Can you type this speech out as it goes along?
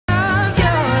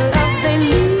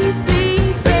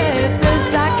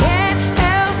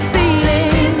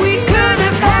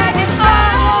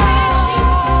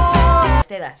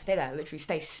there. Stay there. Literally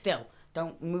stay still.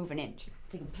 Don't move an inch.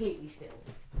 Stay completely still.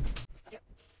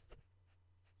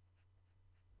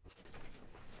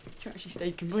 You actually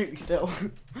stayed completely still.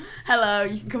 Hello,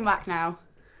 you can come back now.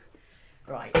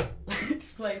 Right,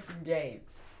 let's play some games.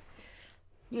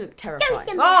 You look terrified.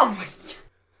 Oh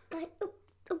my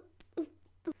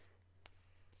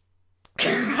god.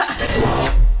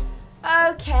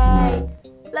 Okay,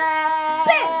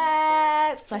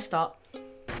 let's play start.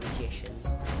 Magicians.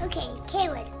 Okay,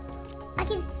 Kaywood. I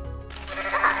can.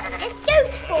 Oh, there's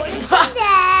ghost boys in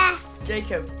there.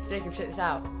 Jacob, check this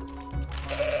out.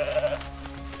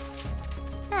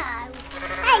 Oh.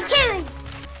 Hey, Kaywood.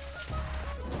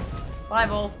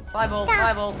 Bible.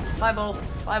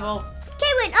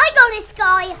 Kaywood, I got this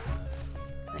guy.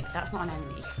 Wait, that's not an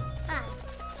enemy.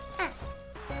 I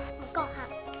got her.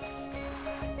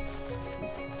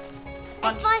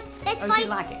 Punch. Let's fight. Oh, is he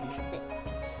lagging?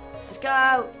 Let's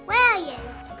go. Where are you?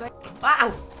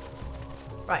 Wow.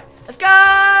 Right, let's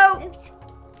go. Oops.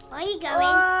 Where are you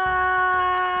going?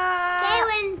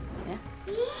 Kaywood. Yeah.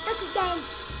 Look again.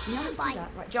 No, don't do that.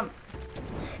 Right, jump.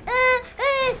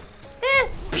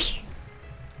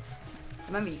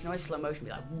 Remember, you can always slow motion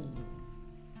be like, woo.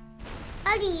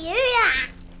 How do you do that?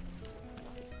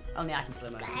 Only I can slow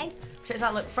motion. Okay. Check this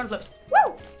out, look, front flips.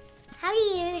 Woo! How do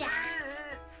you do that?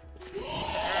 I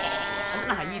don't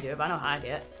know how you do it, but I know how I do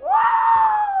it. Woo!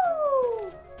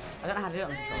 I don't know how to do it on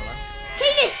the controller.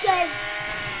 Penis gun!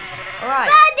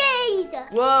 Alright. Baddies!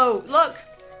 Whoa, look!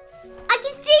 I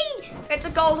can see! It's a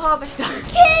gold harvester.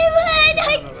 Kaywood!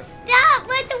 That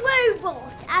was a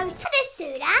robot. I was trying to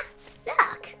do that.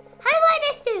 Look. How do I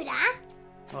just do that?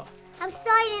 What? I'm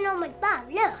sliding on my bum.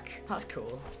 Look. That's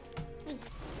cool.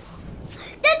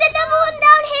 There's another one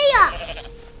down here.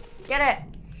 Get it!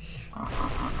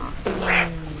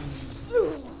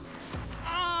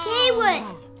 Kaywood.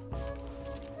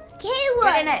 Kaywood.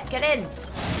 Get in it, get in!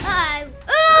 Uh-oh.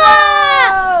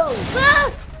 Whoa! Whoa!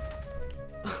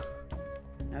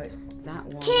 No, it's that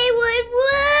one. Kaywood,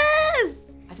 whoa!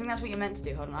 I think that's what you're meant to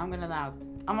do. Hold on, I'm gonna now.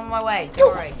 I'm on my way,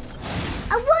 don't worry.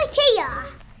 I'm right here.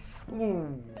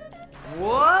 Ooh.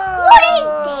 Whoa! What is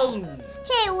this?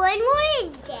 Kaywood, what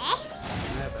is this?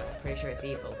 No, but I'm pretty sure it's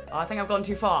evil. Oh, I think I've gone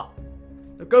too far.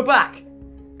 Go back!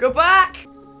 Go back!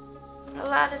 I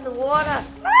land in the water.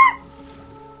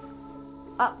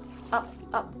 Up, up,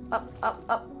 up, up, up,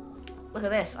 up. Look at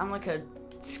this. I'm like a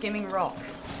skimming rock.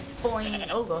 Boing.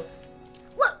 Oh god.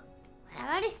 Whoa! How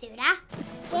do I just do that?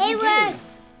 What did you do? Kaywood,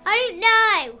 I don't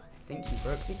know. I think you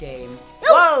broke the game.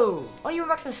 No. Whoa! Oh, you went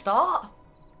back to the start?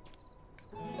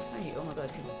 Oh, oh my god,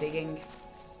 people digging.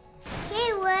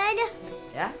 Kaywood,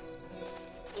 Yeah?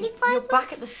 can you find You're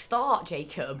back at the start,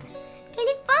 Jacob. Can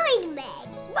you find me?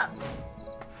 Whoa.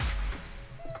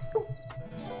 Ooh.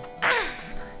 Ah,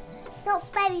 it's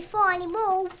not very far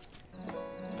anymore.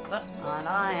 And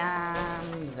I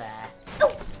am there.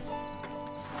 Ooh.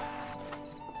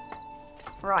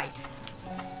 Right.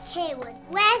 Kaywood,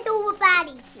 where's all the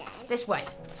baddies then? This way.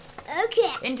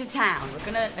 Okay. Into town. We're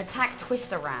gonna attack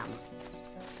Twister Ram.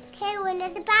 Kaywood,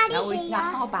 there's a baddie No, here.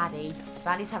 that's not a baddie.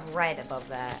 Baddies have red above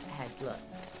their head. Look.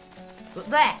 Look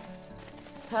there.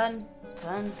 Turn.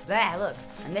 There, look.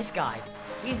 And this guy.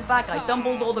 He's the bad guy.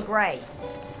 Dumbledore the Grey.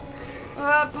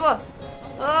 Yeah.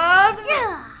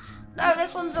 No,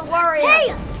 this one's a warrior.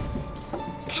 Hey!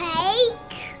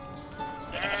 Cake!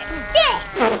 This!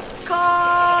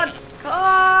 Card!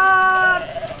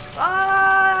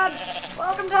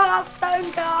 Welcome to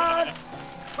Hearthstone, card!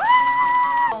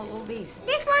 All these.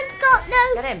 This one's got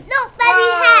Get him. not very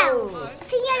Whoa. health. I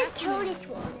think I just kill this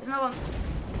one. There's no one.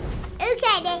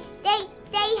 Okay,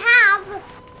 they have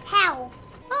health.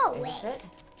 Oh, Is wait. this it?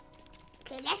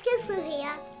 Okay, let's go through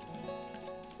here.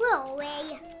 Where are we?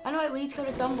 I know, we need to go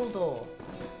to Dumbledore.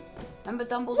 Remember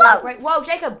Dumbledore? Whoa. Right. Whoa,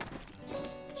 Jacob!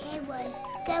 Kaywood,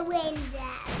 go in there.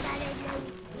 I don't know.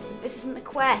 This isn't the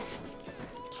quest.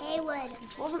 Kaywood.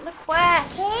 This wasn't the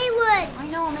quest. Kaywood. I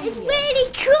know, I'm It's idiot.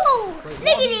 really cool. Wait, Look what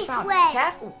at have you this found? way.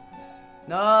 Careful.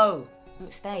 No. No,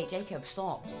 stay. Jacob,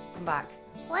 stop. Come back.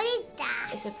 What is that?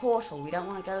 It's a portal. We don't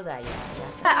want to go there yet.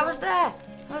 I was there.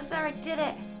 I did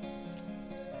it.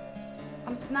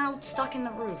 I'm now stuck in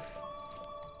the roof.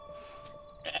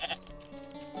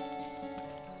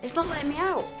 It's not letting me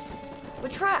out. We're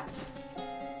trapped.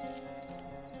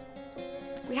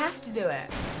 We have to do it.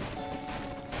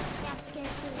 Let's go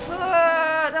through.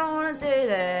 I don't want to do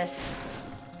this.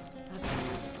 Okay,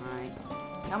 alright.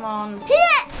 Come on.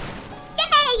 Yay!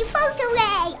 You float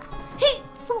away.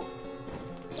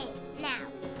 Okay, now.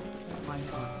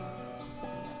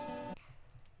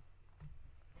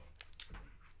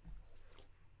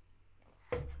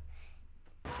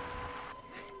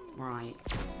 Right.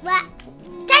 What?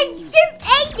 They shoot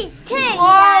aces too, you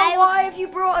Whoa, know. why have you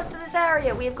brought us to this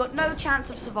area? We have got no chance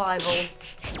of survival.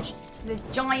 The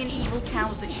giant evil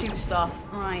cows that shoot stuff.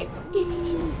 Right.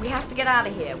 We have to get out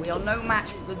of here. We are no match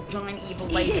for the giant evil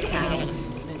laser cows.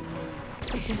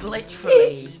 This is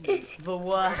literally the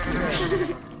worst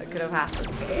thing that could have happened.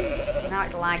 Now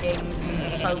it's lagging.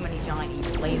 There's so many giant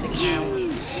evil laser cows.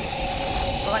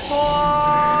 We're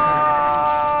like,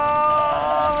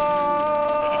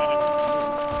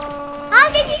 How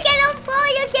did you get on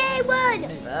fire,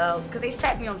 Kgamer? well, because they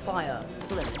set me on fire.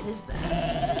 Look, this is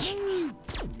there.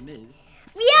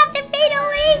 We have to feed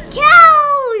all these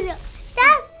cows.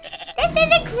 This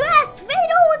is a quest.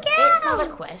 Feed all the cows. It's not a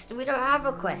quest. We don't have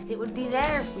a quest. It would be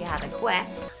there if we had a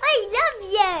quest. I love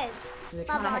you. We're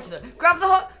trying to head to the... Grab the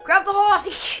horse! Grab the horse!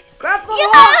 Grab the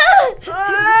horse!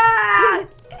 Ah!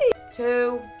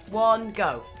 2, 1,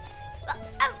 go.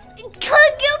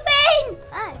 Can't go in.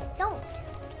 Oh, salt.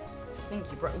 Thank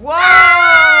you, bro. Whoa!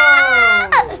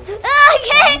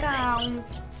 Okay. Calm down.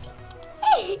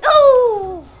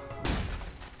 Oh.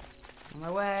 On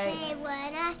my way. Hey,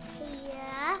 wanna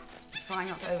here? Trying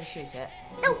not to overshoot it.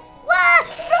 No. What?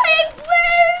 Flying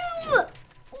broom!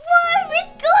 Whoa,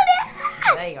 it's got it!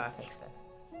 There you go, I fixed it.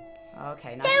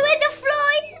 Okay, now... There was a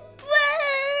flying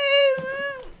broom!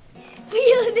 We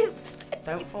are the...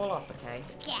 Don't fall off, okay?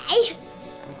 Okay.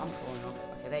 I'm falling off.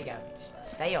 Okay, there you go.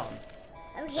 Just stay on.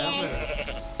 Okay.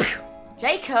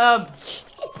 Jacob!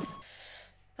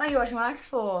 Thank you for watching my Life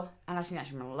 4. And I've seen that.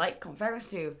 Remember, like, comment, favorite,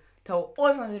 to tell all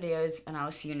of my videos. And I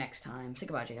will see you next time. Say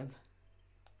goodbye, Jacob.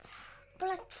 But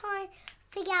I'm trying to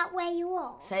figure out where you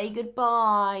are. Say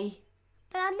goodbye.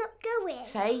 But I'm not going.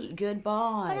 Say But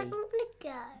goodbye. I want to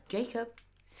go. Jacob,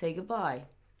 say goodbye.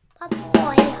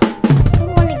 Bye-bye. I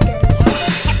want to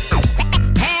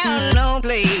go. Have no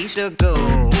place to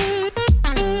go.